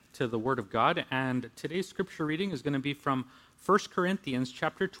to the Word of God, and today's scripture reading is going to be from 1 Corinthians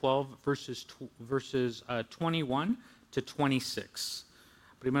chapter 12, verses 21 to 26.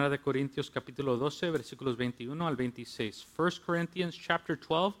 Primera de Corintios capítulo 12, versículos 21 al 26. 1 Corinthians chapter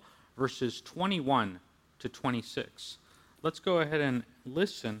 12, verses 21 to 26. Let's go ahead and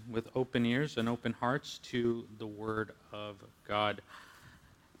listen with open ears and open hearts to the Word of God.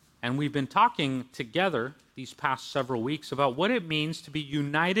 And we've been talking together these past several weeks about what it means to be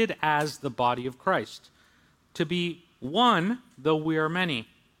united as the body of Christ. To be one, though we are many.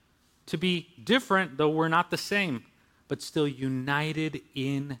 To be different, though we're not the same, but still united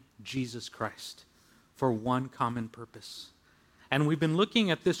in Jesus Christ for one common purpose. And we've been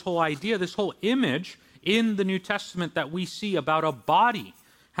looking at this whole idea, this whole image in the New Testament that we see about a body,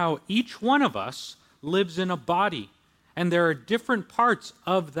 how each one of us lives in a body. And there are different parts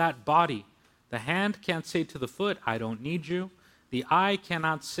of that body. The hand can't say to the foot, I don't need you. The eye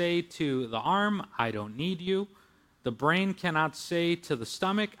cannot say to the arm, I don't need you. The brain cannot say to the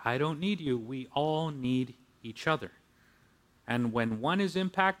stomach, I don't need you. We all need each other. And when one is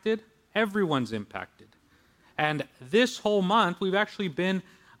impacted, everyone's impacted. And this whole month, we've actually been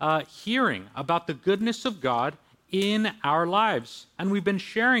hearing about the goodness of God in our lives. And we've been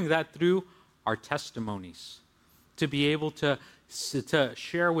sharing that through our testimonies, to be able to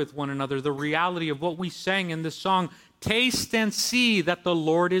share with one another the reality of what we sang in this song, Taste and See that the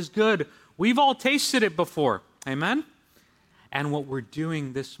Lord is good. We've all tasted it before. Amen? And what we're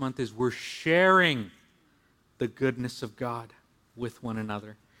doing this month is we're sharing the goodness of God with one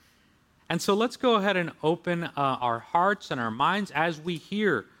another. And so let's go ahead and open our hearts and our minds as we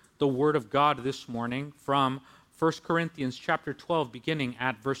hear the Word of God this morning from 1 Corinthians chapter 12, beginning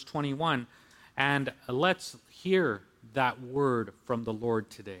at verse 21. And let's hear that word from the Lord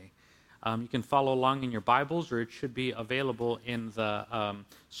today. You can follow along in your Bibles, or it should be available in the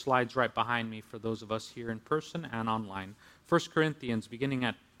slides right behind me for those of us here in person and online. 1 Corinthians, beginning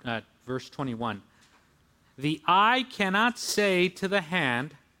at verse 21. The eye cannot say to the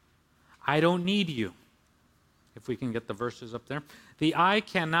hand, I don't need you. If we can get the verses up there. The eye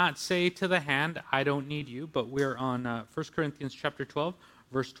cannot say to the hand, I don't need you, but we're on 1 Corinthians chapter 12,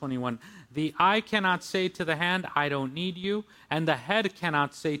 verse 21. The eye cannot say to the hand, I don't need you, and the head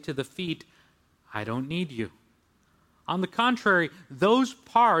cannot say to the feet, I don't need you. On the contrary, those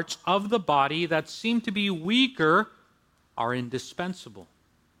parts of the body that seem to be weaker are indispensable.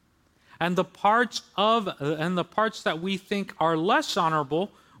 And the parts that we think are less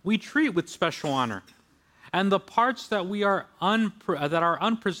honorable, we treat with special honor. And the parts that are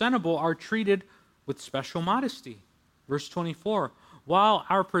unpresentable are treated with special modesty. Verse 24. While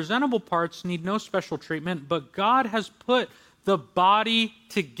our presentable parts need no special treatment, but God has put the body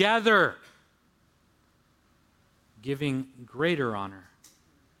together, giving greater honor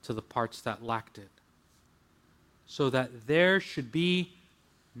to the parts that lacked it, so that there should be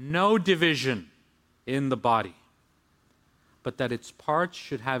no division in the body, but that its parts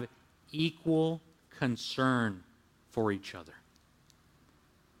should have equal concern for each other.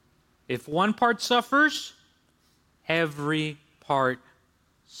 If one part suffers, every part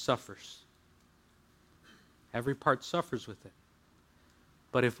suffers. Every part suffers with it.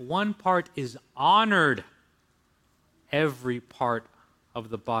 But if one part is honored, every part of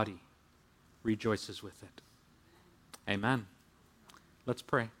the body rejoices with it. Amen. Let's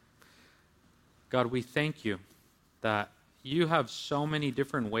pray. God, we thank you that you have so many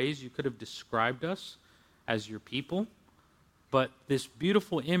different ways you could have described us as your people, but this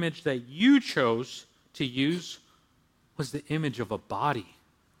beautiful image that you chose to use was the image of a body.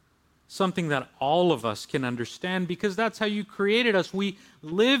 Something that all of us can understand because that's how you created us. We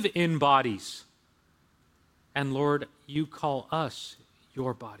live in bodies. And Lord, you call us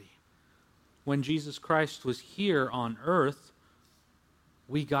your body. When Jesus Christ was here on earth,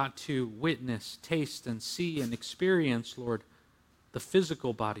 we got to witness, taste, and see and experience, Lord, the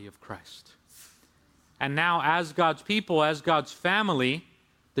physical body of Christ. And now as God's people, as God's family,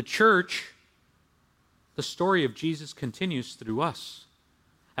 the church, the story of Jesus continues through us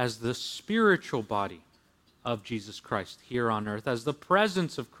as the spiritual body of Jesus Christ here on earth, as the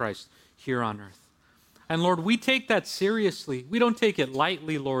presence of Christ here on earth. And Lord, we take that seriously. We don't take it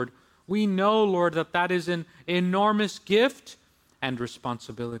lightly, Lord. We know, Lord, that is an enormous gift and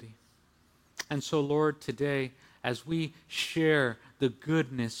responsibility. And so, Lord, today, as we share the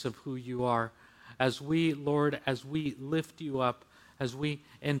goodness of who you are, as we, Lord, as we lift you up, as we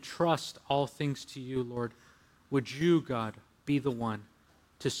entrust all things to you, Lord, would you, God, be the one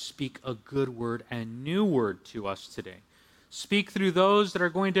to speak a good word and new word to us today. Speak through those that are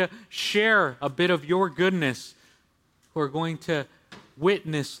going to share a bit of your goodness, who are going to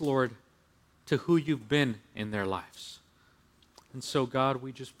witness, Lord, to who you've been in their lives. And so, God,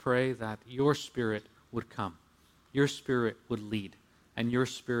 we just pray that your Spirit would come, your Spirit would lead, and your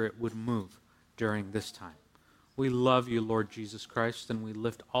Spirit would move during this time. We love you, Lord Jesus Christ, and we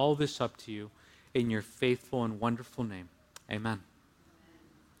lift all this up to you in your faithful and wonderful name. Amen.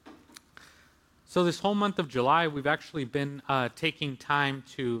 So this whole month of July, we've actually been taking time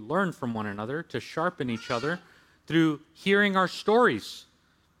to learn from one another, to sharpen each other through hearing our stories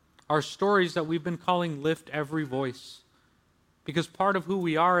that we've been calling Lift Every Voice. Because part of who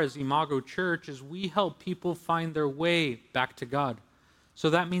we are as Imago Church is we help people find their way back to God. So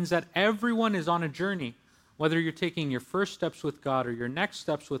that means that everyone is on a journey. Whether you're taking your first steps with God or your next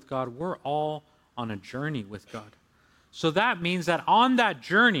steps with God, we're all on a journey with God. So that means that on that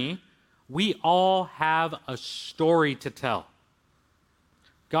journey, we all have a story to tell.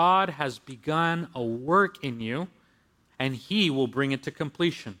 God has begun a work in you, and he will bring it to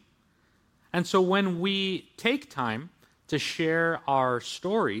completion. And so when we take time to share our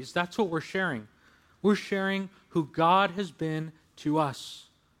stories, that's what we're sharing. We're sharing who God has been to us.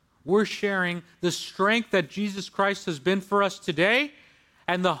 We're sharing the strength that Jesus Christ has been for us today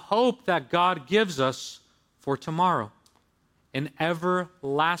and the hope that God gives us for tomorrow. An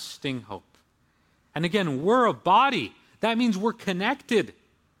everlasting hope. And again, we're a body. That means we're connected.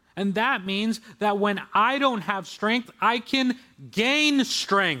 And that means that when I don't have strength, I can gain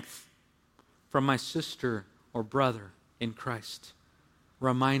strength from my sister or brother in Christ,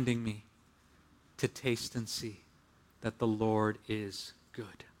 reminding me to taste and see that the Lord is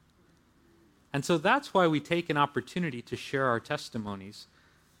good. And so that's why we take an opportunity to share our testimonies.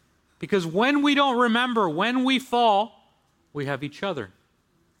 Because when we don't remember, when we fall, we have each other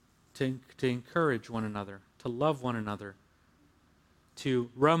to encourage one another, to love one another, to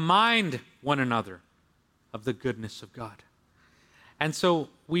remind one another of the goodness of God. And so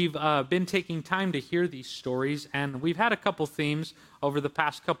we've been taking time to hear these stories, and we've had a couple themes over the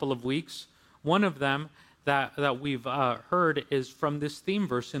past couple of weeks. One of them that we've heard is from this theme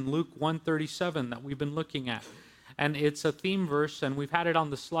verse in Luke 1:37 that we've been looking at. And it's a theme verse, and we've had it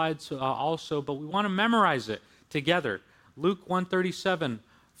on the slides also, but we want to memorize it together. Luke 1:37,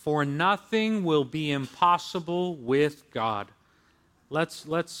 for nothing will be impossible with God. Let's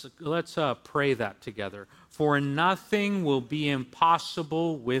pray that together. For nothing will be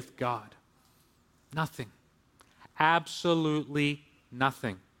impossible with God. Nothing. Absolutely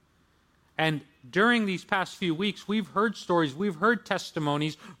nothing. And during these past few weeks, we've heard stories, we've heard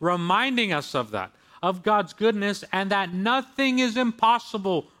testimonies reminding us of that, of God's goodness, and that nothing is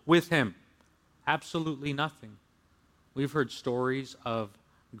impossible with him. Absolutely nothing. We've heard stories of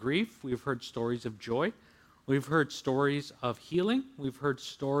grief. We've heard stories of joy. We've heard stories of healing. We've heard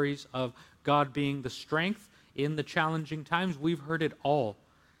stories of God being the strength in the challenging times. We've heard it all.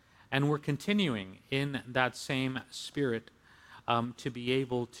 And we're continuing in that same spirit to be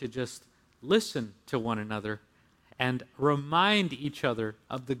able to just listen to one another and remind each other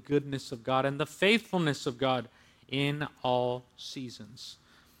of the goodness of God and the faithfulness of God in all seasons.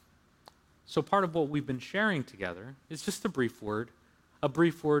 So part of what we've been sharing together is just a brief word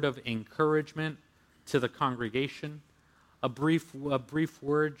of encouragement to the congregation, a brief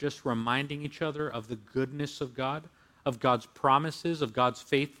word just reminding each other of the goodness of God, of God's promises, of God's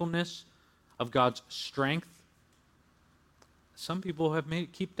faithfulness, of God's strength. Some people have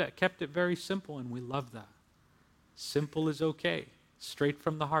kept it very simple, and we love that. Simple is okay, straight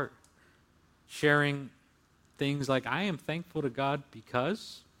from the heart. Sharing things like, I am thankful to God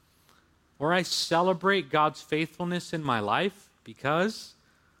because, or I celebrate God's faithfulness in my life because,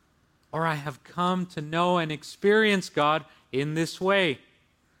 or I have come to know and experience God in this way.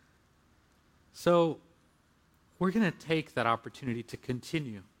 So we're going to take that opportunity to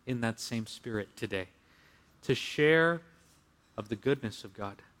continue in that same spirit today, to share of the goodness of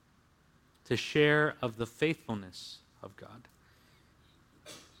God, to share of the faithfulness of God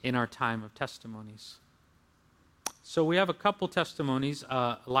in our time of testimonies. So we have a couple testimonies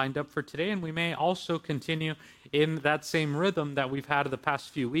lined up for today, and we may also continue in that same rhythm that we've had the past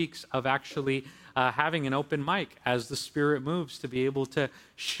few weeks of actually having an open mic as the Spirit moves to be able to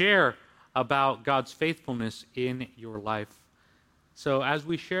share about God's faithfulness in your life. So as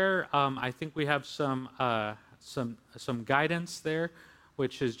we share, I think we have some guidance there,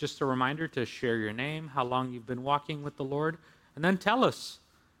 which is just a reminder to share your name, how long you've been walking with the Lord, and then tell us,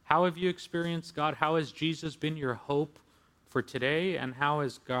 how have you experienced God? How has Jesus been your hope for today? And how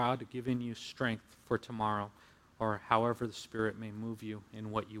has God given you strength for tomorrow? Or however the Spirit may move you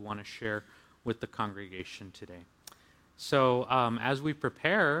in what you want to share with the congregation today. So as we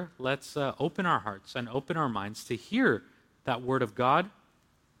prepare, let's open our hearts and open our minds to hear that word of God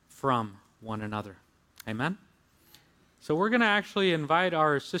from one another. Amen? So we're going to actually invite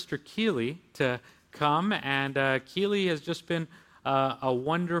our sister Keely to come, and Keely has just been a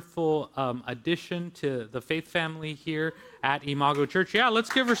wonderful addition to the faith family here at Imago Church. Yeah,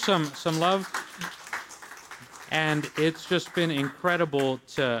 let's give her some love. And it's just been incredible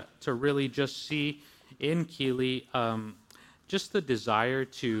to really just see in Keely just the desire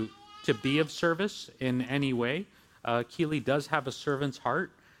to be of service in any way. Keely does have a servant's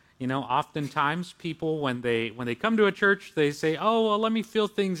heart. You know, oftentimes people, when they come to a church, they say, oh, well, let me feel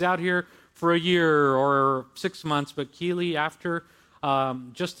things out here for a year or 6 months. But Keely, after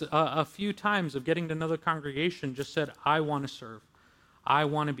just a few times of getting to know the congregation, just said, I want to serve. I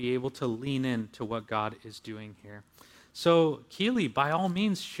want to be able to lean into what God is doing here. So, Keely, by all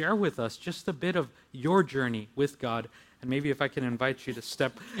means, share with us just a bit of your journey with God. And maybe if I can invite you to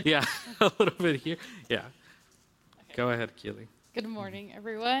step, a little bit here. Yeah. Okay. Go ahead, Keely. Good morning,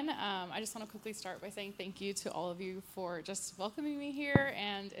 everyone. I just want to quickly start by saying thank you to all of you for just welcoming me here,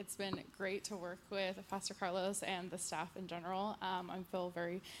 and it's been great to work with Pastor Carlos and the staff in general. I feel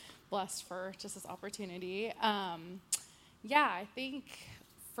very blessed for just this opportunity. I think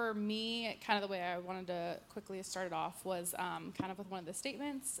for me, kind of the way I wanted to quickly start it off was kind of with one of the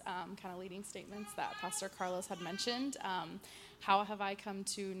statements, kind of leading statements that Pastor Carlos had mentioned. How have I come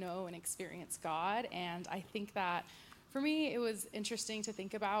to know and experience God? And I think that for me, it was interesting to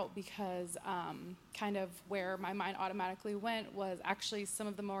think about because kind of where my mind automatically went was actually some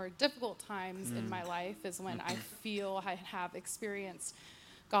of the more difficult times in my life is when I feel I have experienced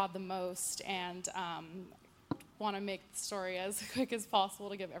God the most, and want to make the story as quick as possible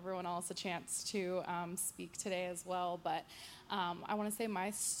to give everyone else a chance to speak today as well. But I want to say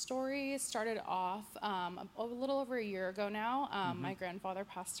my story started off a little over a year ago now. My grandfather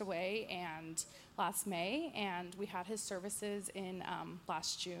passed away last May, and we had his services in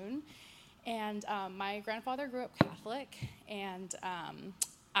last June. And my grandfather grew up Catholic, and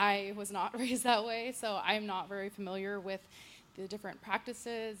I was not raised that way, so I'm not very familiar with the different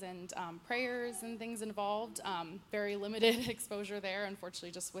practices and prayers and things involved. Very limited exposure there,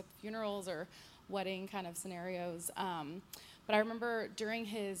 unfortunately, just with funerals or wedding kind of scenarios. But I remember during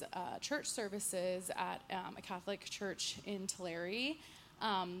his church services at a Catholic church in Tulare,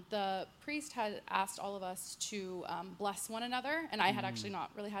 the priest had asked all of us to bless one another, and I had actually not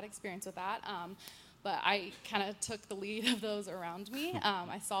really had experience with that. But I kind of took the lead of those around me.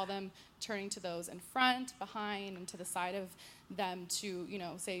 I saw them turning to those in front, behind, and to the side of them to,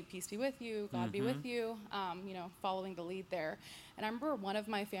 say, peace be with you, God be with you, following the lead there. And I remember one of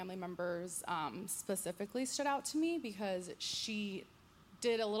my family members specifically stood out to me because she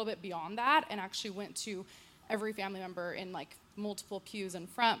did a little bit beyond that and actually went to every family member in like multiple pews in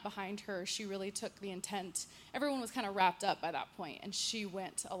front behind her. She really took the intent. Everyone was kind of wrapped up by that point, and she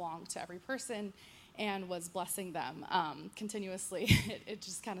went along to every person and was blessing them continuously. It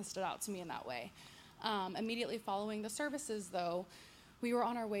just kind of stood out to me in that way. Immediately following the services, though, we were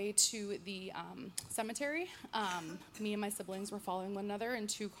on our way to the cemetery. Me and my siblings were following one another in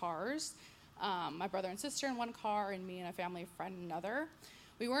 2 cars. My brother and sister in one car, and me and a family friend in another.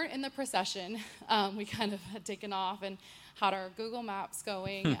 We weren't in the procession. We kind of had taken off and had our Google Maps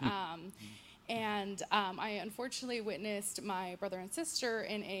going. And I unfortunately witnessed my brother and sister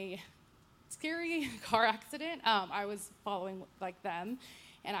in a scary car accident. I was following like them,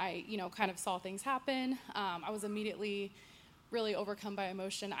 and I, kind of saw things happen. I was immediately really overcome by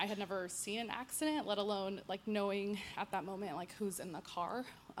emotion. I had never seen an accident, let alone like knowing at that moment like who's in the car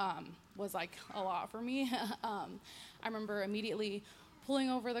was like a lot for me. I remember immediately pulling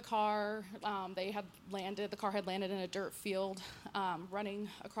over the car. The car had landed in a dirt field, running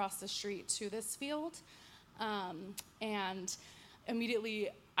across the street to this field, and immediately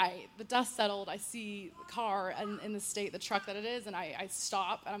the dust settled. I see the car and in the state, the truck that it is, and I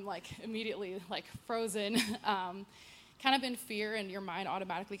stop, and I'm like immediately like frozen, kind of in fear, and your mind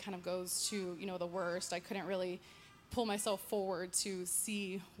automatically kind of goes to, the worst. I couldn't really pull myself forward to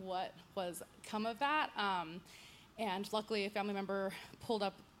see what was come of that. And luckily, a family member pulled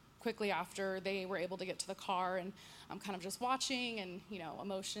up quickly after. They were able to get to the car, and I'm kind of just watching and,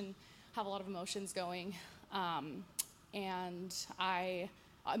 have a lot of emotions going. And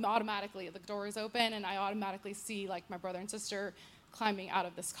I'm automatically, the door is open, and I automatically see like my brother and sister climbing out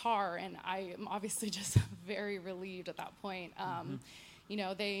of this car, and I am obviously just very relieved at that point.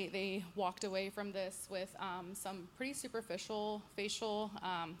 They walked away from this with some pretty superficial facial,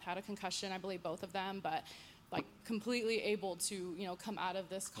 had a concussion, I believe both of them, but like completely able to, come out of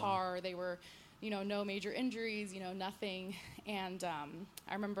this car. Wow. They were, no major injuries, nothing. And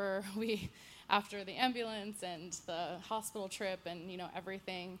I remember after the ambulance and the hospital trip and,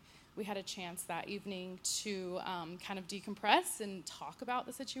 everything, we had a chance that evening to kind of decompress and talk about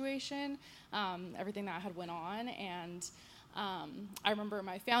the situation, everything that had went on. And I remember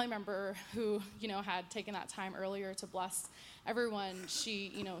my family member who, had taken that time earlier to bless everyone.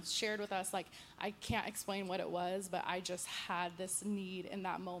 She, shared with us, like, I can't explain what it was, but I just had this need in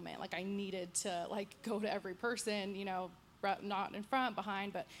that moment. Like, I needed to, like, go to every person, not in front,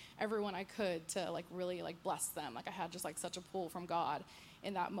 behind, but everyone I could to, like, really, like, bless them. Like, I had just, like, such a pull from God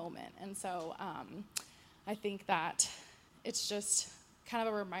in that moment. And so I think that it's just kind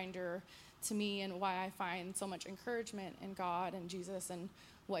of a reminder to me, and why I find so much encouragement in God and Jesus and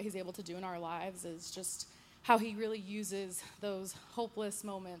what he's able to do in our lives, is just how he really uses those hopeless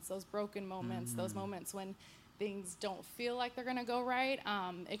moments, those broken moments, those moments when things don't feel like they're going to go right.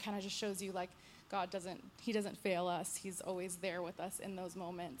 It kind of just shows you, like, God doesn't fail us. He's always there with us in those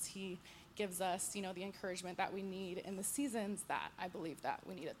moments. He gives us, the encouragement that we need in the seasons that I believe that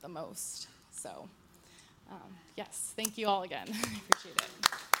we need it the most. So, yes, thank you all again. I appreciate it.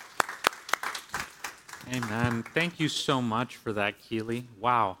 Amen. Thank you so much for that, Keely.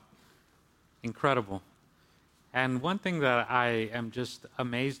 Wow. Incredible. And one thing that I am just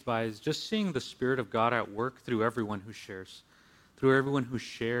amazed by is just seeing the Spirit of God at work through everyone who shares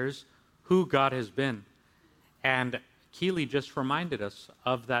who God has been. And Keely just reminded us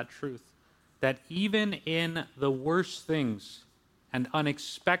of that truth, that even in the worst things and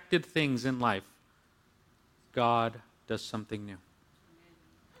unexpected things in life, God does something new.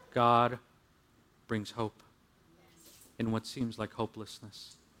 God brings hope in what seems like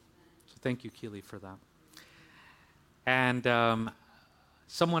hopelessness. So thank you, Keely, for that. And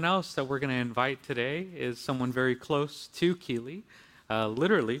someone else that we're going to invite today is someone very close to Keely,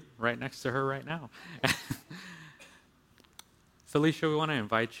 literally right next to her right now. Felicia, we want to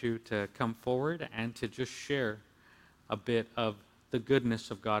invite you to come forward and to just share a bit of the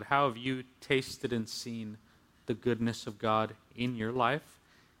goodness of God. How have you tasted and seen the goodness of God in your life?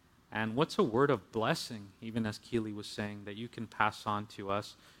 And what's a word of blessing, even as Keely was saying, that you can pass on to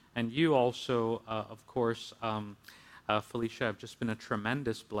us? And you also, of course, Felicia, have just been a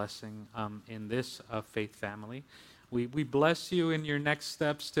tremendous blessing in this faith family. We bless you in your next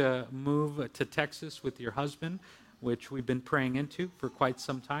steps to move to Texas with your husband, which we've been praying into for quite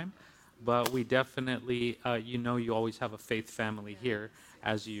some time. But we definitely, you always have a faith family here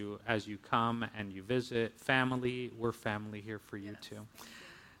as you come and you visit. Family, we're family here for you too.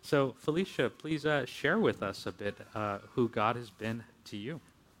 So, Felicia, please share with us a bit who God has been to you.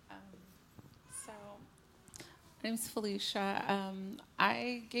 My name's Felicia.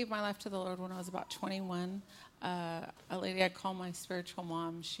 I gave my life to the Lord when I was about 21. A lady I call my spiritual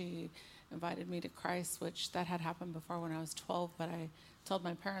mom, she invited me to Christ, which that had happened before when I was 12, but I told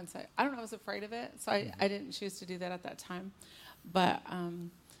my parents, I don't know, I was afraid of it, so I didn't choose to do that at that time. But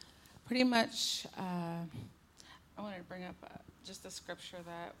pretty much, I wanted to bring up just the scripture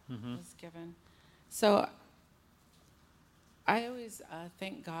that was given. So I always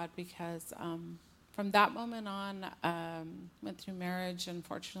thank God because from that moment on, went through marriage,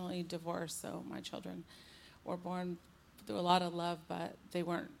 unfortunately divorce, so my children were born through a lot of love, but they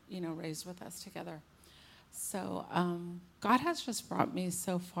weren't, raised with us together. So God has just brought me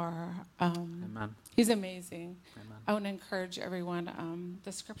so far. Amen. He's amazing. Amen. I want to encourage everyone.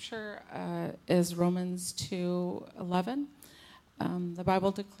 The scripture is Romans 2:11. The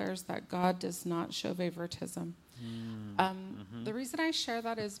Bible declares that God does not show favoritism. The reason I share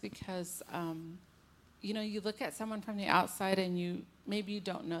that is because, you look at someone from the outside and maybe you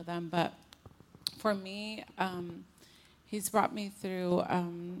don't know them, but for me, he's brought me through,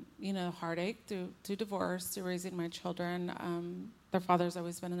 heartache, through divorce, through raising my children. Their father's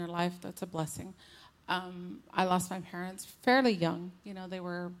always been in their life. That's a blessing. I lost my parents fairly young. They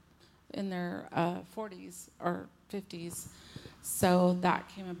were in their 40s or 50s. So that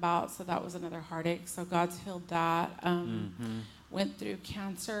came about. So that was another heartache. So God's healed that. Went through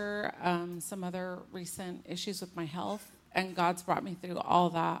cancer, some other recent issues with my health, and God's brought me through all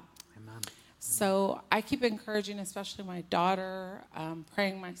that. Amen. So I keep encouraging, especially my daughter,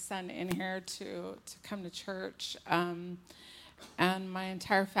 praying my son in here to come to church, and my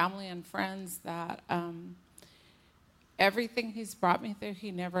entire family and friends that everything he's brought me through,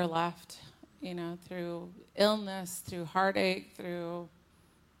 he never left, through illness, through heartache, through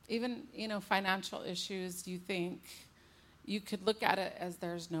even, financial issues. You think you could look at it as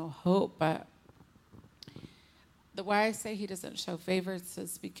there's no hope, but the way I say he doesn't show favorites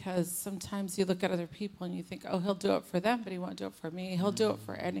is because sometimes you look at other people and you think, oh, he'll do it for them, but he won't do it for me. He'll do it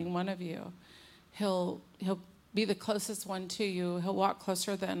for any one of you. He'll be the closest one to you. He'll walk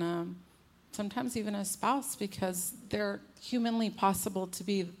closer than sometimes even a spouse, because they're humanly possible to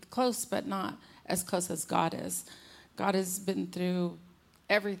be close, but not as close as God is. God has been through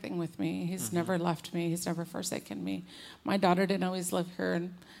everything with me. He's never left me. He's never forsaken me. My daughter didn't always live here,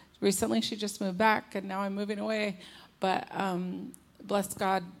 and recently she just moved back, and now I'm moving away. But bless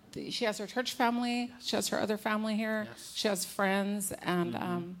God, she has her church family. She has her other family here. Yes. She has friends, and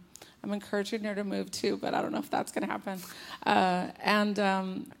I'm encouraging her to move too, but I don't know if that's going to happen.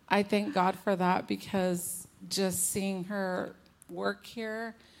 I thank God for that, because just seeing her work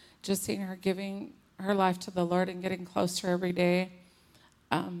here, just seeing her giving her life to the Lord and getting closer every day,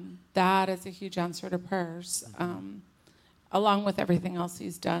 that is a huge answer to prayers. Along with everything else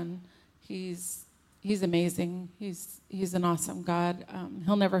He's done, He's amazing. He's an awesome God.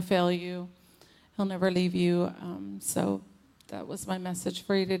 He'll never fail you. He'll never leave you. So that was my message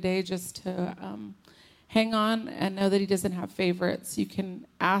for you today, just to hang on and know that He doesn't have favorites. You can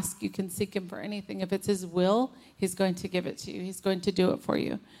ask, you can seek Him for anything. If it's His will, He's going to give it to you. He's going to do it for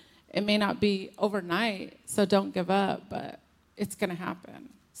you. It may not be overnight, so don't give up, but it's going to happen.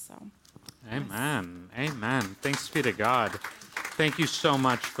 So, Amen. Amen. Thanks be to God. Thank you so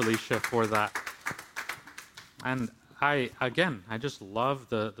much, Felicia, for that. And I just love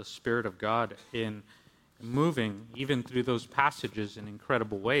the Spirit of God in moving even through those passages in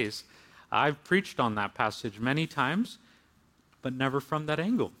incredible ways. I've preached on that passage many times, but never from that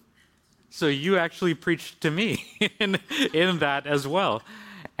angle. So you actually preached to me in that as well.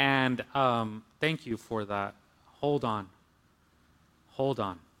 And thank you for that. Hold on. Hold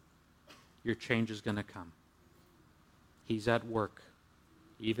on. Your change is going to come. He's at work,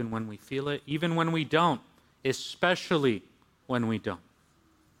 even when we feel it, even when we don't, especially when we don't.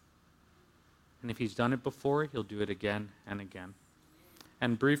 And if He's done it before, He'll do it again and again.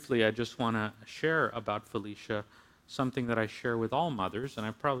 And briefly, I just want to share about Felicia something that I share with all mothers, and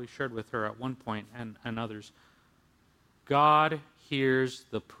I've probably shared with her at one point and others. God hears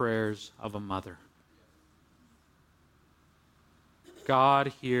the prayers of a mother.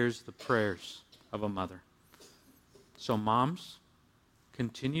 God hears the prayers of a mother. So moms,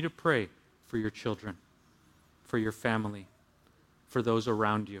 continue to pray for your children, for your family, for those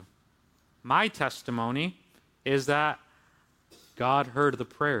around you. My testimony is that God heard the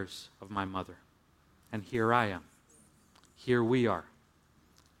prayers of my mother, and here I am. Here we are.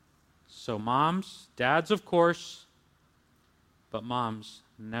 So moms, dads, of course, but moms,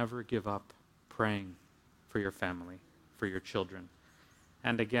 never give up praying for your family, for your children.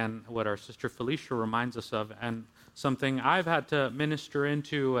 And again, what our sister Felicia reminds us of, and something I've had to minister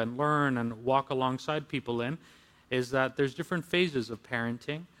into and learn and walk alongside people in, is that there's different phases of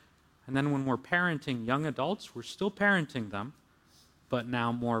parenting. And then when we're parenting young adults, we're still parenting them, but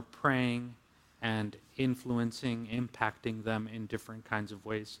now more praying and influencing, impacting them in different kinds of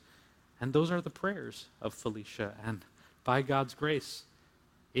ways. And those are the prayers of Felicia. And by God's grace,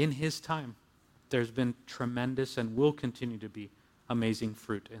 in His time, there's been tremendous and will continue to be amazing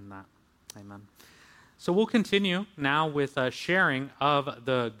fruit in that. Amen. So we'll continue now with sharing of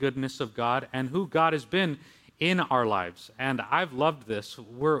the goodness of God and who God has been in our lives. And I've loved this.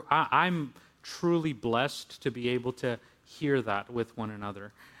 I'm truly blessed to be able to hear that with one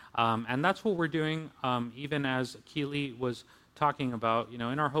another. And that's what we're doing, even as Keely was talking about, in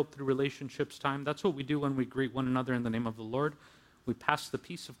our Hope Through Relationships time. That's what we do when we greet one another in the name of the Lord. We pass the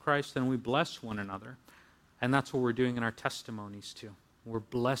peace of Christ and we bless one another. And that's what we're doing in our testimonies too. We're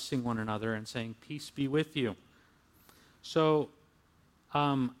blessing one another and saying, peace be with you. So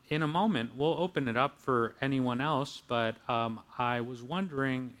in a moment, we'll open it up for anyone else, but I was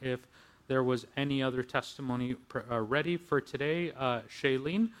wondering if there was any other testimony ready for today.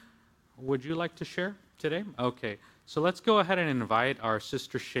 Shailene, would you like to share today? Okay, so let's go ahead and invite our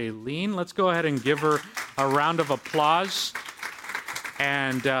sister Shailene. Let's go ahead and give her a round of applause.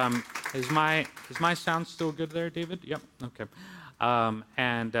 And is my sound still good there, David? Yep, okay.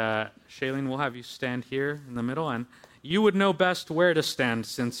 And Shailene, we'll have you stand here in the middle, and you would know best where to stand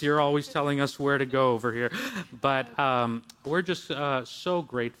since you're always telling us where to go over here. But we're just so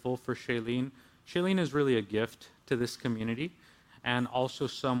grateful for Shailene. Shailene is really a gift to this community, and also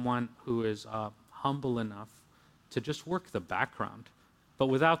someone who is humble enough to just work the background. But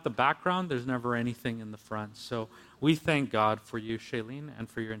without the background, there's never anything in the front. So we thank God for you, Shailene, and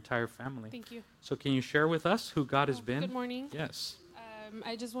for your entire family. Thank you. So can you share with us who God has been? Good morning. Yes.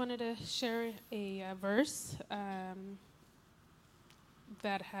 I just wanted to share a verse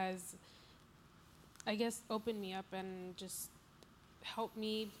that has, I guess, opened me up and just helped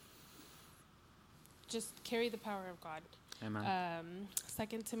me just carry the power of God. Amen.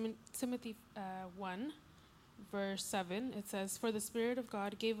 2 Timothy 1, verse 7, it says, "For the Spirit of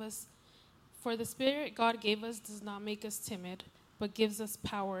God gave us For the Spirit God gave us does not make us timid, but gives us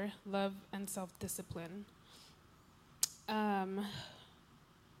power, love, and self-discipline. I'm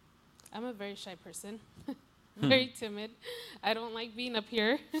a very shy person, very timid. I don't like being up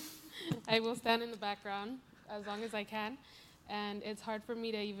here. I will stand in the background as long as I can. And it's hard for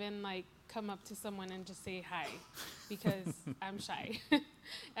me to even like come up to someone and just say hi because I'm shy.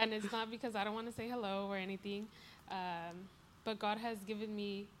 And it's not because I don't want to say hello or anything. But God has given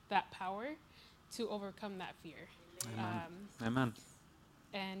me that power to overcome that fear. Amen.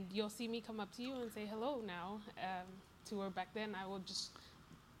 And you'll see me come up to you and say hello now. To where back then I will just,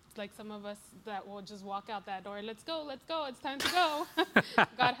 like some of us that will just walk out that door, let's go, it's time to go.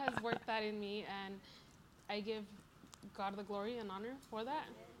 God has worked that in me, and I give God the glory and honor for that.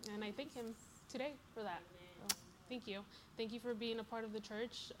 And I thank him today for that. So, thank you. Thank you for being a part of the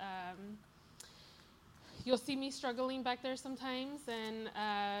church. You'll see me struggling back there sometimes,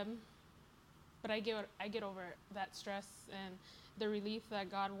 but I get over that stress and the relief that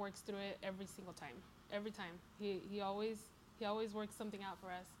God works through it every single time. Every time. He always works something out for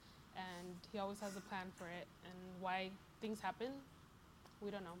us, and he always has a plan for it. And why things happen,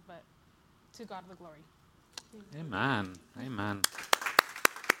 we don't know, but to God the glory. Amen. Amen.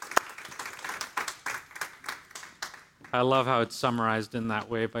 I love how it's summarized in that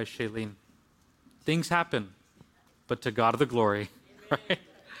way by Shailene. Things happen, but to God the glory. Right?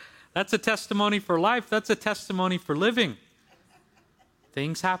 That's a testimony for life. That's a testimony for living.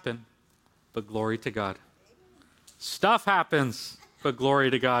 Things happen, but glory to God. Stuff happens, but glory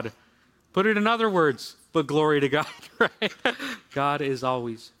to God. Put it in other words, but glory to God. Right? God is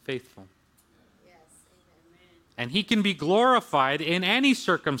always faithful. And he can be glorified in any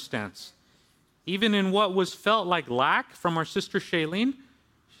circumstance. Even in what was felt like lack from our sister Shailene,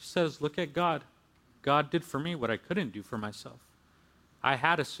 she says, look at God. God did for me what I couldn't do for myself. I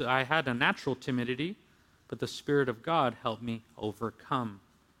had a natural timidity, but the Spirit of God helped me overcome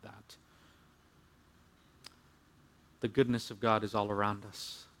that. The goodness of God is all around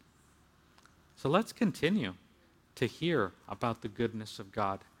us. So let's continue to hear about the goodness of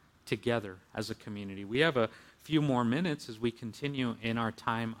God together as a community. We have a few more minutes as we continue in our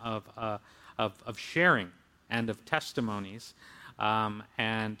time of sharing and of testimonies.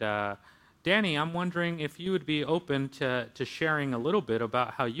 Danny, I'm wondering if you would be open to sharing a little bit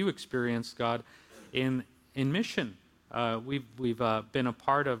about how you experienced God in mission. We've been a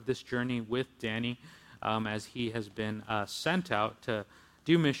part of this journey with Danny as he has been sent out to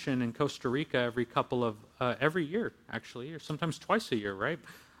do mission in Costa Rica every year, actually, or sometimes twice a year, right?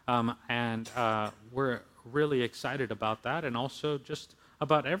 We're really excited about that, and also just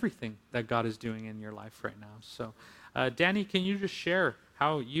about everything that God is doing in your life right now. So, Danny, can you just share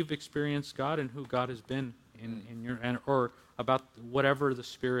how you've experienced God and who God has been in your, or about whatever the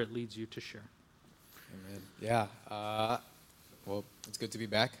Spirit leads you to share? Amen. Yeah. Well, it's good to be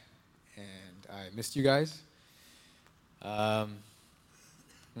back, and I missed you guys. The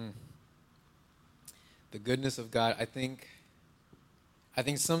goodness of God, I think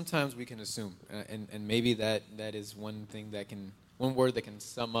sometimes we can assume, and maybe that is one word that can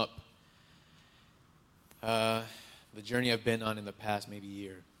sum up the journey I've been on in the past maybe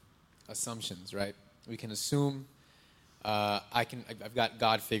year. Assumptions, right? We can assume I've got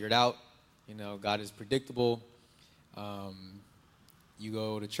God figured out. You know, God is predictable. You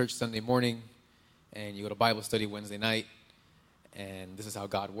go to church Sunday morning, and you go to Bible study Wednesday night, and this is how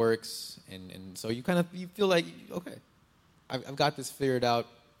God works. And so you feel like, okay, I've got this figured out.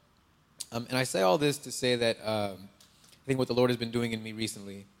 And I say all this to say that I think what the Lord has been doing in me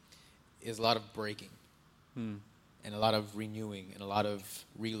recently is a lot of breaking and a lot of renewing and a lot of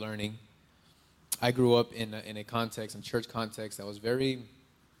relearning. I grew up in a context, in church context, that was very,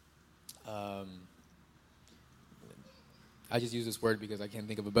 I just use this word because I can't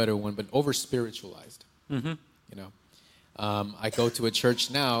think of a better one, but over-spiritualized. Mm-hmm. You know, I go to a church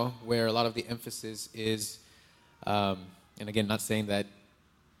now where a lot of the emphasis is, and again, not saying that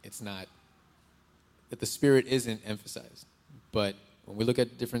it's not, that the Spirit isn't emphasized, but when we look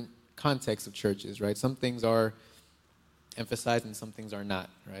at different contexts of churches, right, some things are emphasized and some things are not,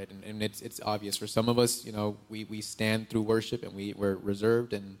 right? And it's obvious for some of us, you know, we stand through worship and we're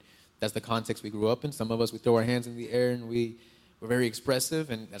reserved, and that's the context we grew up in. Some of us, we throw our hands in the air and we're very expressive,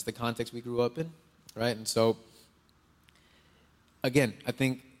 and that's the context we grew up in, right? And so, again, I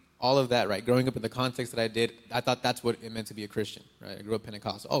think all of that, right, growing up in the context that I did, I thought that's what it meant to be a Christian, right? I grew up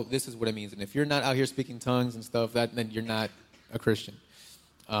Pentecostal. Oh, this is what it means. And if you're not out here speaking tongues and stuff, then you're not a Christian.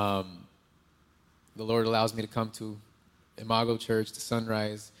 The Lord allows me to come to Imago Church, to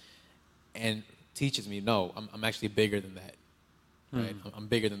Sunrise, and teaches me, no, I'm actually bigger than that, right? I'm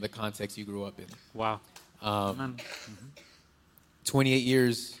bigger than the context you grew up in. Wow. Amen. 28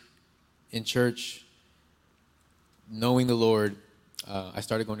 years in church, knowing the Lord. I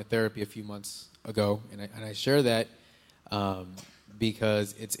started going to therapy a few months ago, and I share that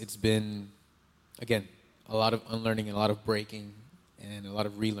because it's been, again, a lot of unlearning and a lot of breaking and a lot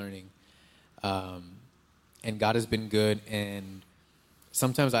of relearning. And God has been good, and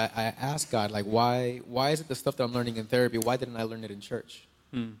sometimes I ask God, like, why is it the stuff that I'm learning in therapy, why didn't I learn it in church?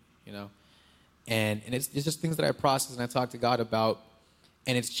 You know? And it's just things that I process and I talk to God about,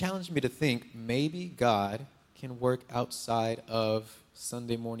 and it's challenged me to think maybe God can work outside of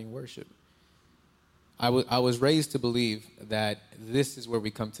Sunday morning worship. I was raised to believe that this is where we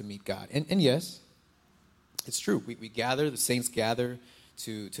come to meet God. And yes, it's true. We gather, the saints gather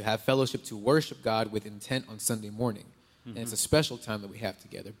to have fellowship, to worship God with intent on Sunday morning. And it's a special time that we have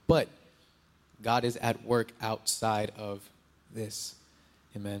together. But God is at work outside of this.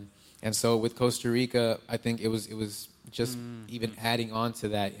 Amen. And so with Costa Rica, I think it was just even adding on to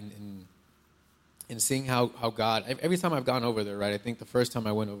that and seeing how God, every time I've gone over there, right, I think the first time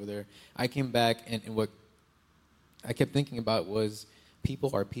I went over there, I came back and what I kept thinking about was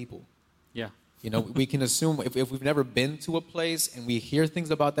people are people. Yeah. You know, we can assume if we've never been to a place and we hear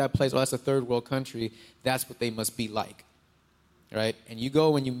things about that place, well, that's a third world country, that's what they must be like, right? And you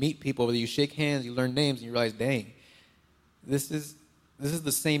go and you meet people, whether you shake hands, you learn names, and you realize, dang, this is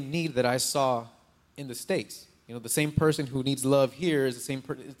the same need that I saw in the States. You know, the same person who needs love here is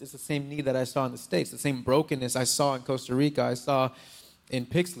it's the same need that I saw in the States. The same brokenness I saw in Costa Rica, I saw in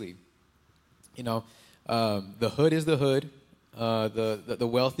Pixley. You know, the hood is the hood. The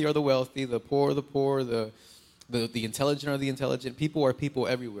wealthy are the wealthy, the poor are the poor, the intelligent are the intelligent. People are people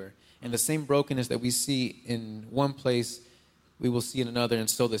everywhere. And the same brokenness that we see in one place, we will see in another. And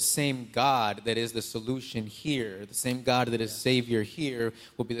so the same God that is the solution here, the same God that is Savior here,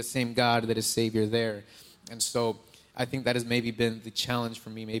 will be the same God that is Savior there. And so I think that has maybe been the challenge for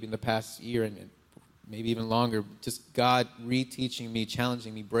me, maybe in the past year and maybe even longer, just God reteaching me,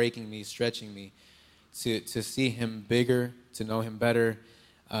 challenging me, breaking me, stretching me to see Him bigger, to know Him better.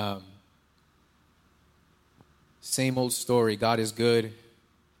 Same old story. God is good.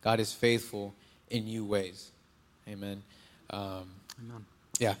 God is faithful in new ways. Amen. Amen.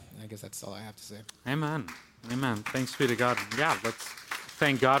 Yeah, I guess that's all I have to say. Amen. Amen. Thanks be to God. Yeah, let's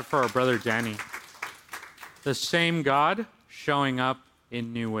thank God for our brother Danny. The same God showing up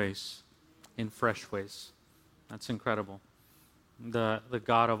in new ways, in fresh ways. That's incredible. The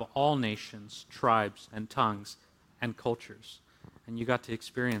God of all nations, tribes, and tongues, and cultures. And you got to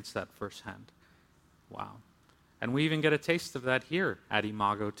experience that firsthand. Wow. And we even get a taste of that here at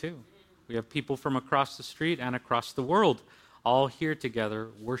Imago too. We have people from across the street and across the world all here together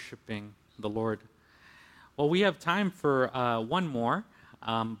worshiping the Lord. Well, we have time for one more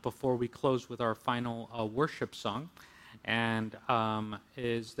before we close with our final worship song. And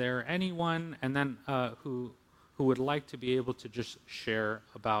is there anyone and then who would like to be able to just share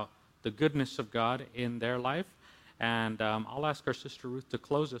about the goodness of God in their life? And I'll ask our sister Ruth to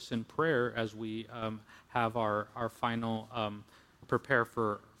close us in prayer as we have our final prepare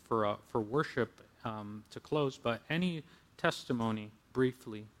for worship to close. But any testimony,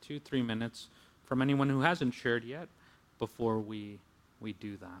 briefly, 2-3 minutes, from anyone who hasn't shared yet before we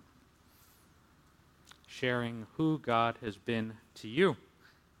do that. Sharing who God has been to you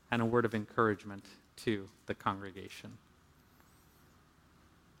and a word of encouragement to the congregation.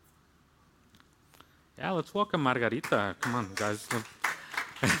 Yeah, let's welcome Margarita. Come on, guys.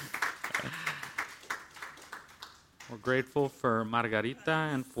 We're grateful for Margarita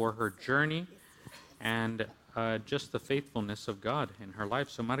and for her journey and just the faithfulness of God in her life.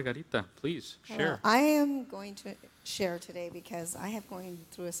 So Margarita, please share. I am going to share today because I have going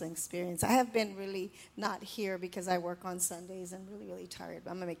through this experience. I have been really not here because I work on Sundays and really, really tired, but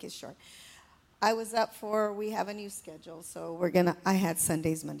I'm going to make it short. I was up we have a new schedule, so I had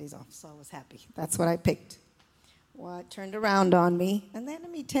Sundays, Mondays off, so I was happy. That's what I picked. Well, it turned around on me, and the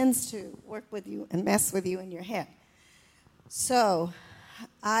enemy tends to work with you and mess with you in your head. So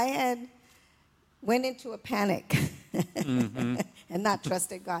I went into a panic and not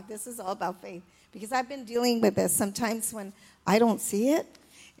trusted God. This is all about faith because I've been dealing with this sometimes when I don't see it,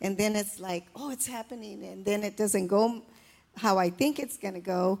 and then it's like, oh, it's happening, and then it doesn't go how I think it's going to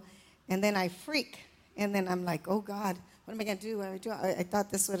go. And then I freak. And then I'm like, oh, God, what am I going to do? What am I doing? I thought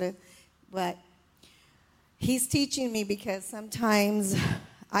this would have. But He's teaching me because sometimes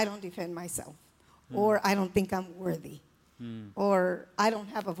I don't defend myself. Or I don't think I'm worthy. Or I don't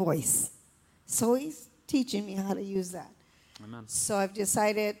have a voice. So He's teaching me how to use that. Amen. So I've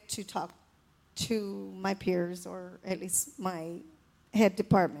decided to talk to my peers, or at least my head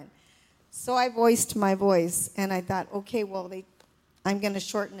department. So I voiced my voice, and I thought, okay, well, I'm going to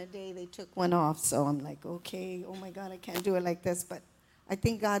shorten a day. They took one off, so I'm like, okay, oh my God, I can't do it like this. But I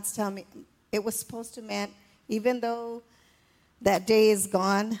think God's telling me it was supposed to mean, even though that day is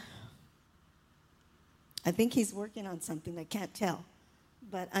gone, I think he's working on something. I can't tell.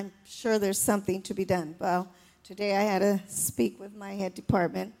 But I'm sure there's something to be done. Well, today I had to speak with my head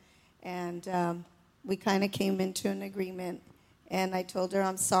department, and we kind of came into an agreement. And I told her,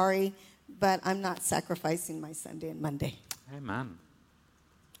 I'm sorry, but I'm not sacrificing my Sunday and Monday. Amen.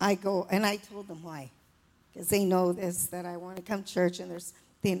 I go, and I told them why. Because they know this, that I want to come to church, and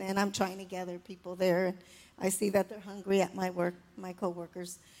and I'm trying to gather people there. And I see that they're hungry at my work, my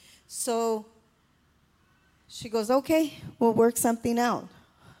coworkers. So she goes, okay, we'll work something out.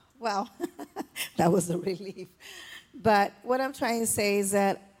 Well, that was a relief. But what I'm trying to say is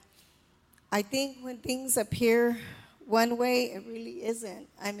that I think when things appear one way, it really isn't.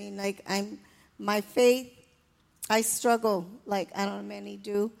 I mean, like, my faith, I struggle like I don't know many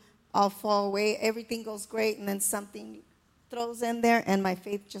do. I'll fall away. Everything goes great, and then something throws in there, and my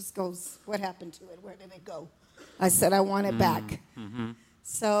faith just goes, what happened to it? Where did it go? I said, I want it back. Mm-hmm.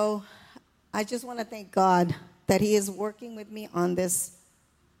 So I just want to thank God that he is working with me on this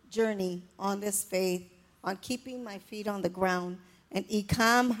journey, on this faith, on keeping my feet on the ground. And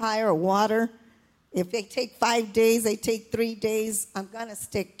Ecom, higher water, if they take 5 days, they take 3 days, I'm going to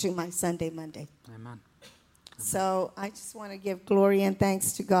stick to my Sunday, Monday. Amen. So I just want to give glory and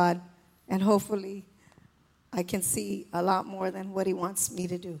thanks to God, and hopefully I can see a lot more than what he wants me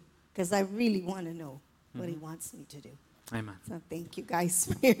to do, because I really want to know what he wants me to do. Amen. So thank you guys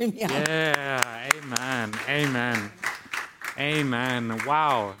for hearing me out. Yeah, amen, amen, amen.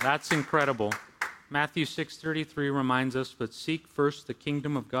 Wow, that's incredible. Matthew 6:33 reminds us, but seek first the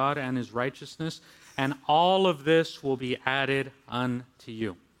kingdom of God and his righteousness, and all of this will be added unto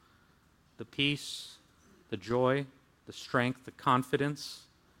you. The peace, the joy, the strength, the confidence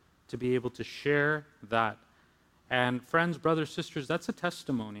to be able to share that. And friends, brothers, sisters, that's a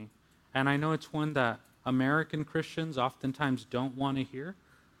testimony. And I know it's one that American Christians oftentimes don't want to hear.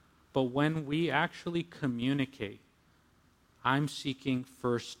 But when we actually communicate, I'm seeking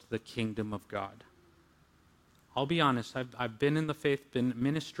first the kingdom of God. I'll be honest, I've been in the faith, been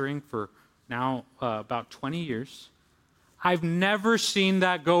ministering for now about 20 years. I've never seen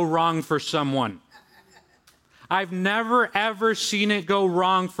that go wrong for someone. I've never, ever seen it go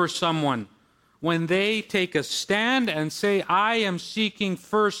wrong for someone when they take a stand and say, I am seeking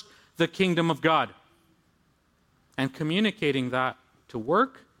first the kingdom of God. And communicating that to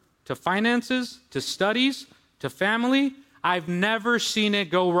work, to finances, to studies, to family, I've never seen it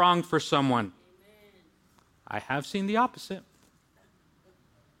go wrong for someone. I have seen the opposite.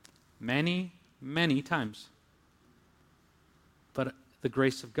 Many, many times. But the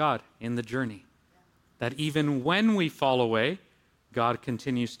grace of God in the journey. That even when we fall away, God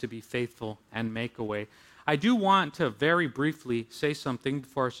continues to be faithful and make a way. I do want to very briefly say something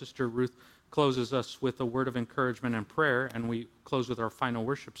before our sister Ruth closes us with a word of encouragement and prayer, and we close with our final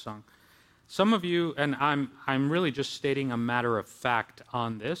worship song. Some of you, and I'm really just stating a matter of fact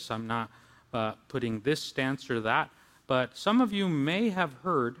on this. I'm not putting this stance or that, but some of you may have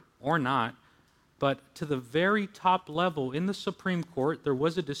heard or not, but to the very top level in the Supreme Court, there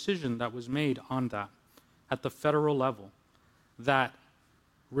was a decision that was made on that at the federal level, that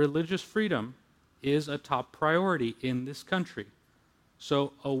religious freedom is a top priority in this country.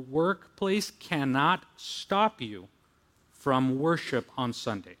 So a workplace cannot stop you from worship on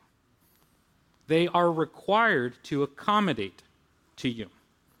Sunday. They are required to accommodate to you.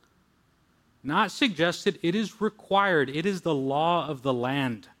 Not suggested, it is required. It is the law of the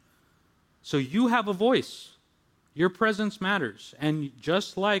land. So you have a voice. Your presence matters. And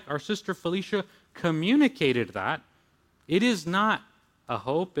just like our sister Felicia communicated that, it is not a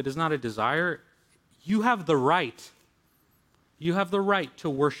hope, it is not a desire. You have the right. You have the right to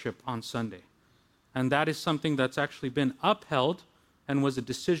worship on Sunday. And that is something that's actually been upheld and was a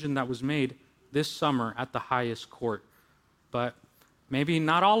decision that was made this summer at the highest court. But maybe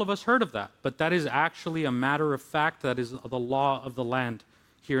not all of us heard of that, but that is actually a matter of fact. That is the law of the land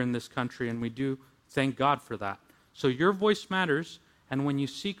here in this country, and we do thank God for that. So your voice matters, and when you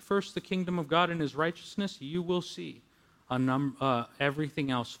seek first the kingdom of God and his righteousness, you will see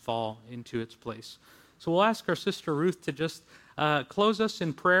everything else fall into its place. So we'll ask our sister Ruth to just close us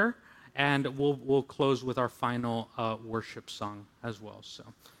in prayer, and we'll close with our final worship song as well. So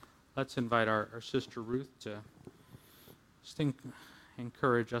let's invite our sister Ruth to just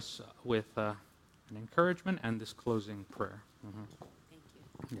encourage us with an encouragement and this closing prayer. Mm-hmm.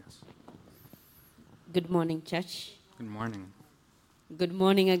 Thank you. Yes. Good morning, church. Good morning. Good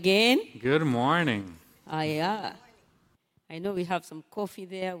morning again. Good morning. Yeah. I know we have some coffee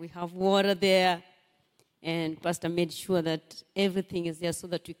there, we have water there, and Pastor made sure that everything is there so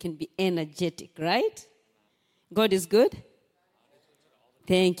that we can be energetic, right? God is good?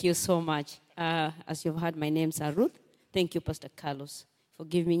 Thank you so much. As you've heard, my name's Ruth. Thank you, Pastor Carlos, for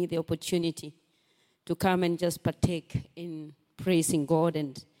giving me the opportunity to come and just partake in praising God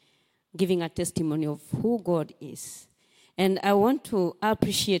and giving a testimony of who God is. And I want to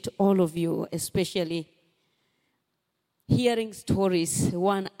appreciate all of you, especially hearing stories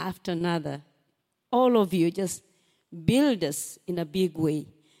one after another. All of you just build us in a big way.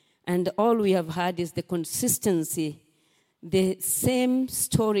 And all we have had is the consistency, the same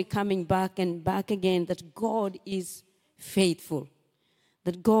story coming back and back again, that God is faithful,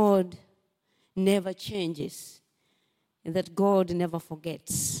 that God never changes, and that God never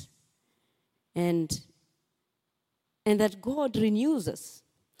forgets, and that God renews us.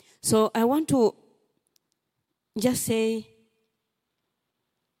 So I want to just say,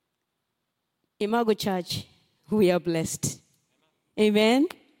 Imago Church, we are blessed. Amen?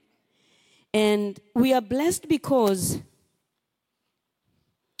 And we are blessed because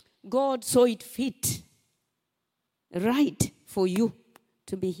God saw it fit, right, for you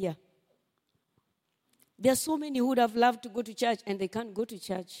to be here. There are so many who would have loved to go to church and they can't go to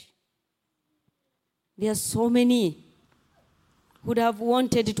church. There are so many who would have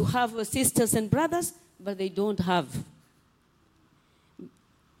wanted to have sisters and brothers, but they don't have.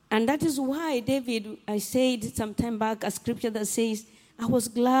 And that is why David, I said some time back, a scripture that says, I was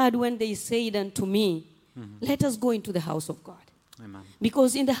glad when they said unto me, let us go into the house of God. Amen.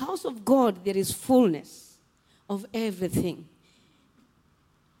 Because in the house of God, there is fullness of everything.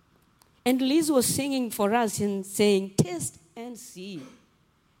 And Liz was singing for us and saying, taste and see.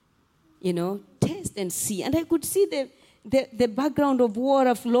 You know, taste and see. And I could see the background of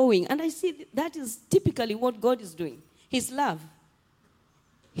water flowing. And I see that is typically what God is doing. His love.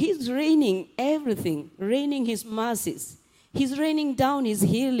 He's raining everything, raining his mercies. He's raining down his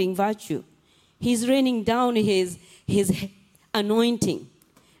healing virtue. He's raining down his anointing.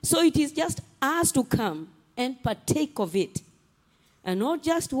 So it is just us to come and partake of it. And not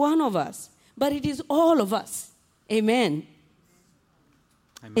just one of us, but it is all of us. Amen.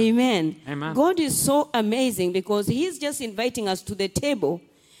 Amen. Amen. Amen. God is so amazing because he's just inviting us to the table.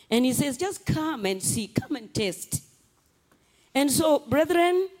 And he says, just come and see, come and taste. And so,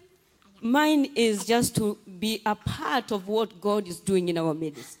 brethren, mine is just to be a part of what God is doing in our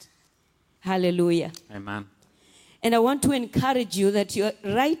midst. Hallelujah. Amen. And I want to encourage you that you're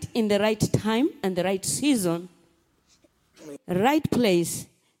right in the right time and the right season, right place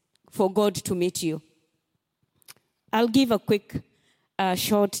for God to meet you. I'll give a quick,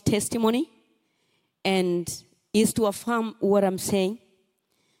 short testimony, and is to affirm what I'm saying.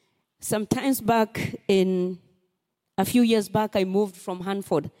 Sometimes back a few years back, I moved from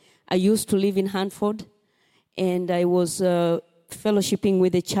Hanford. I used to live in Hanford, and I was fellowshipping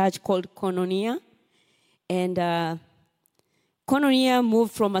with a church called Koinonia. And Koinonia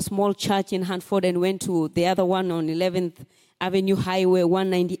moved from a small church in Hanford and went to the other one on 11th Avenue Highway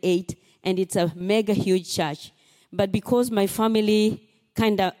 198, and it's a mega huge church. But because my family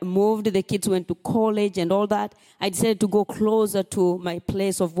kind of moved, the kids went to college and all that, I decided to go closer to my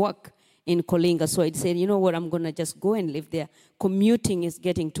place of work in Colinga. So I said, you know what, I'm going to just go and live there. Commuting is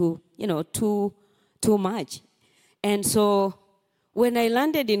getting too much. And so when I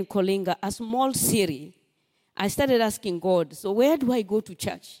landed in Colinga, a small city, I started asking God, so where do I go to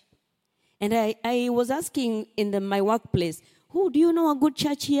church? And I was asking in my workplace, who do you know a good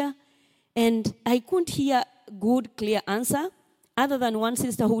church here? And I couldn't hear good, clear answer, other than one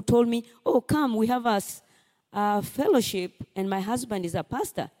sister who told me, oh, come, we have a fellowship, and my husband is a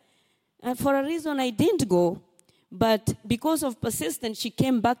pastor. And for a reason, I didn't go, but because of persistence, she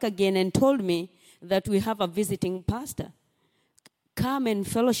came back again and told me that we have a visiting pastor. Come and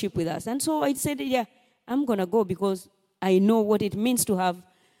fellowship with us. And so I said, yeah, I'm going to go because I know what it means to have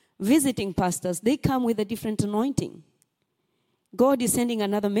visiting pastors. They come with a different anointing. God is sending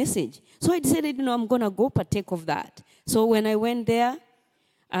another message. So I decided, I'm going to go partake of that. So when I went there,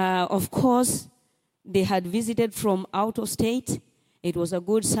 of course, they had visited from out of state. It was a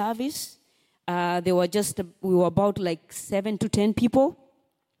good service. We were about like 7 to 10 people.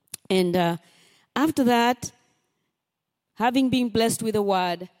 And after that, having been blessed with the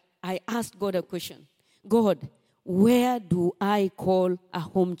word, I asked God a question. God, where do I call a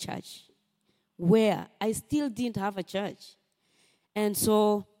home church? Where? I still didn't have a church. And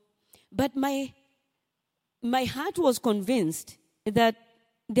so, but my heart was convinced that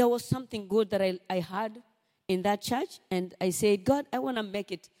there was something good that I had in that church, and I said, God, I want to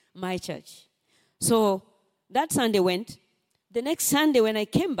make it my church. So that Sunday went. The next Sunday when I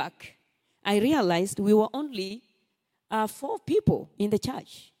came back, I realized we were only 4 people in the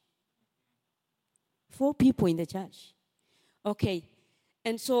church. 4 people in the church. Okay.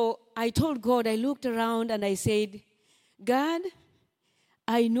 And so I told God, I looked around and I said, God,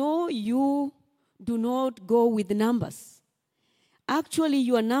 I know you do not go with numbers. Actually,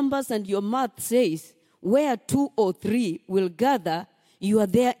 your numbers and your math says, where 2 or 3 will gather, you are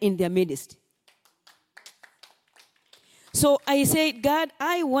there in their midst. So I said, God,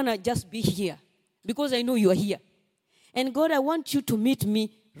 I want to just be here because I know you are here. And God, I want you to meet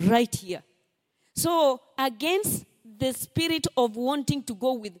me right here. So against the spirit of wanting to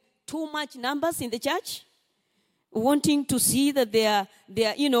go with too much numbers in the church, wanting to see that there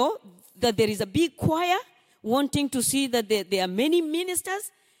that there is a big choir, wanting to see that there are many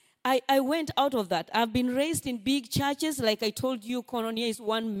ministers, I went out of that. I've been raised in big churches. Like I told you, Colonia is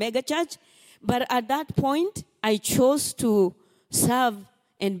one mega church. But at that point, I chose to serve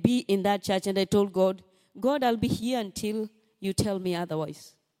and be in that church. And I told God, God, I'll be here until you tell me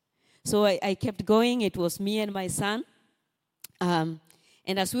otherwise. So I kept going. It was me and my son. And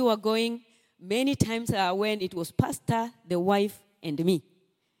as we were going, many times when it was pastor, the wife, and me,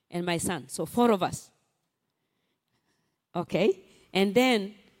 and my son. So 4 of us. Okay? And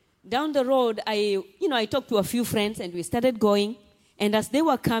then down the road, I talked to a few friends, and we started going. And as they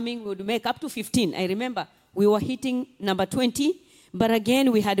were coming, we would make up to 15. I remember we were hitting number 20. But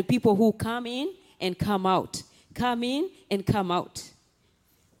again, we had people who come in and come out. Come in and come out.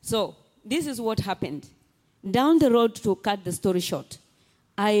 So this is what happened. Down the road, to cut the story short,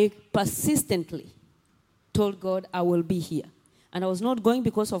 I persistently told God I will be here. And I was not going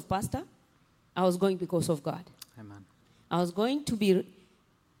because of pastor. I was going because of God. Amen. I was going to be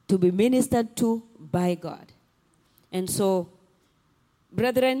ministered to by God. And so,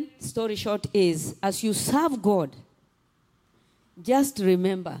 brethren, story short is, as you serve God, just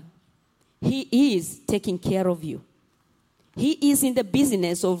remember, He is taking care of you. He is in the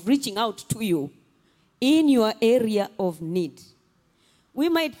business of reaching out to you in your area of need. We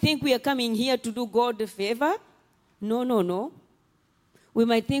might think we are coming here to do God a favor. No. We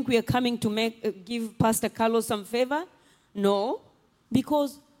might think we are coming to give Pastor Carlos some favor. No,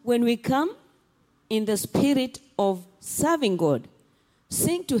 because when we come in the spirit of serving God,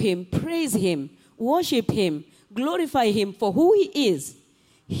 sing to Him, praise Him, worship Him, glorify Him for who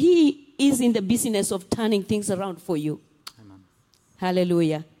He is in the business of turning things around for you. Amen.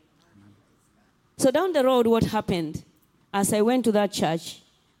 Hallelujah. Amen. So down the road, what happened? As I went to that church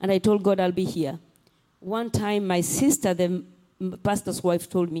and I told God I'll be here, one time my sister, the pastor's wife,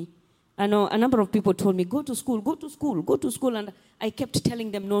 told me, I know a number of people told me, go to school. And I kept telling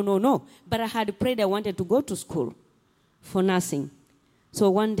them, no. But I had prayed I wanted to go to school for nursing.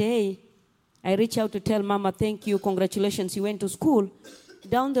 So one day, I reached out to tell Mama, thank you, congratulations, you went to school.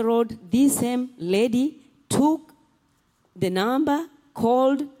 Down the road, this same lady took the number,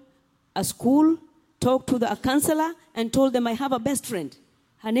 called a school, talked to a counselor, and told them, I have a best friend.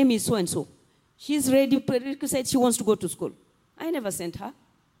 Her name is so-and-so. She's ready, said she wants to go to school. I never sent her.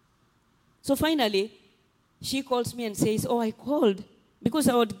 So finally, she calls me and says, I called, because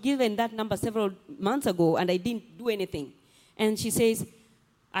I was given that number several months ago, and I didn't do anything. And she says,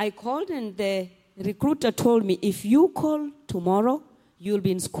 I called, and the recruiter told me, if you call tomorrow, you'll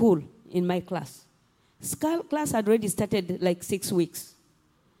be in school in my class. Class had already started like 6 weeks.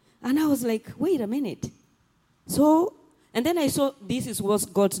 And I was like, wait a minute. So, and then I saw this is what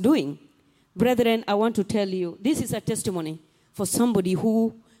God's doing. Brethren, I want to tell you, this is a testimony for somebody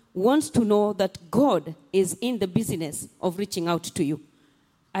who wants to know that God is in the business of reaching out to you.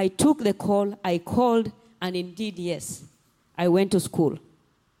 I took the call, I called, and indeed, yes, I went to school.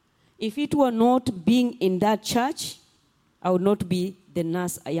 If it were not being in that church, I would not be the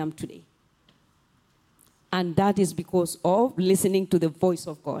nurse I am today. And that is because of listening to the voice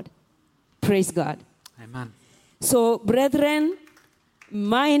of God. Praise God. Amen. So, brethren,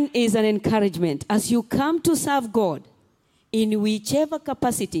 mine is an encouragement. As you come to serve God, in whichever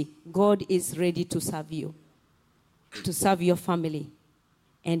capacity, God is ready to serve you, to serve your family,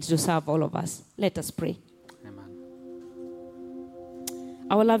 and to serve all of us. Let us pray. Amen.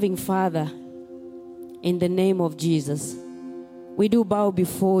 Our loving Father, in the name of Jesus, we do bow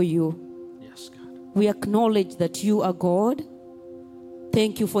before you. Yes, God. We acknowledge that you are God.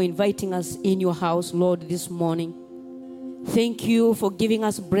 Thank you for inviting us in your house, Lord, this morning. Thank you for giving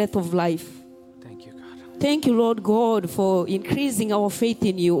us breath of life. Thank you, God. Thank you, Lord God, for increasing our faith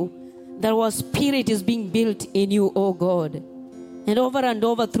in you, that our spirit is being built in you, oh God. And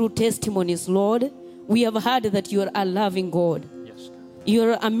over through testimonies, Lord, We have heard that you are a loving God. Yes, God.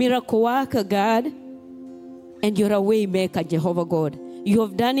 You're a miracle worker, God, and you're a way maker, Jehovah God. You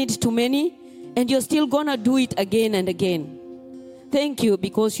have done it to many, and you're still going to do it again and again. Thank you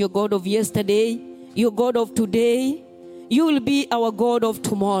because you're God of yesterday, you're God of today, you will be our God of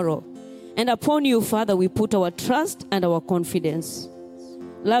tomorrow. And upon you, Father, we put our trust and our confidence.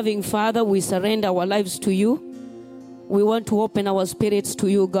 Loving Father, we surrender our lives to you. We want to open our spirits to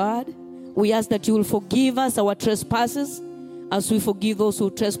you, God. We ask that you will forgive us our trespasses as we forgive those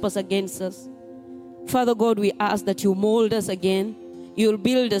who trespass against us. Father God, we ask that you mold us again. You'll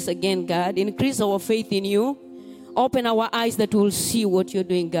build us again, God. Increase our faith in you. Open our eyes that we'll see what you're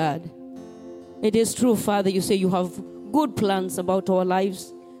doing, God. It is true, Father, you say you have good plans about our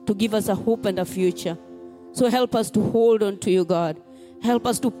lives to give us a hope and a future. So help us to hold on to you, God. Help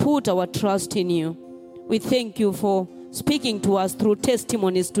us to put our trust in you. We thank you for speaking to us through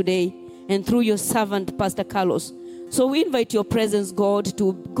testimonies today and through your servant, Pastor Carlos. So we invite your presence, God,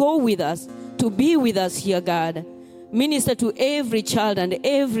 to go with us, to be with us here, God. Minister to every child and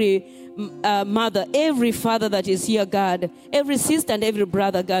every mother, every father that is here, God, every sister and every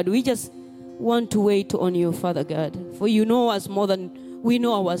brother, God. We just want to wait on you, Father God. For you know us more than we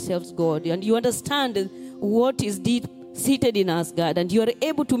know ourselves, God. And you understand what is deep seated in us, God. And you are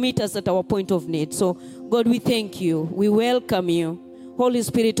able to meet us at our point of need. So, God, we thank you. We welcome you. Holy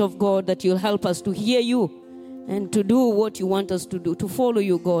Spirit of God, that you'll help us to hear you and to do what you want us to do, to follow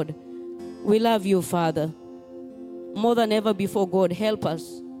you, God. We love you, Father. More than ever before, God, help us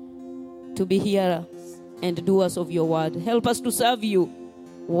to be hearers and doers of your word. Help us to serve you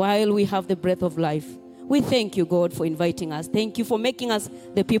while we have the breath of life. We thank you, God, for inviting us. Thank you for making us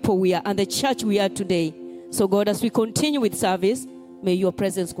the people we are and the church we are today. So, God, as we continue with service, may your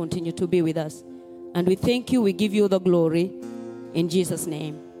presence continue to be with us. And we thank you. We give you the glory. In Jesus'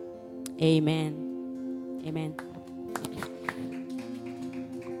 name, amen. Amen.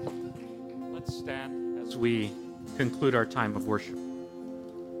 Let's stand as we conclude our time of worship.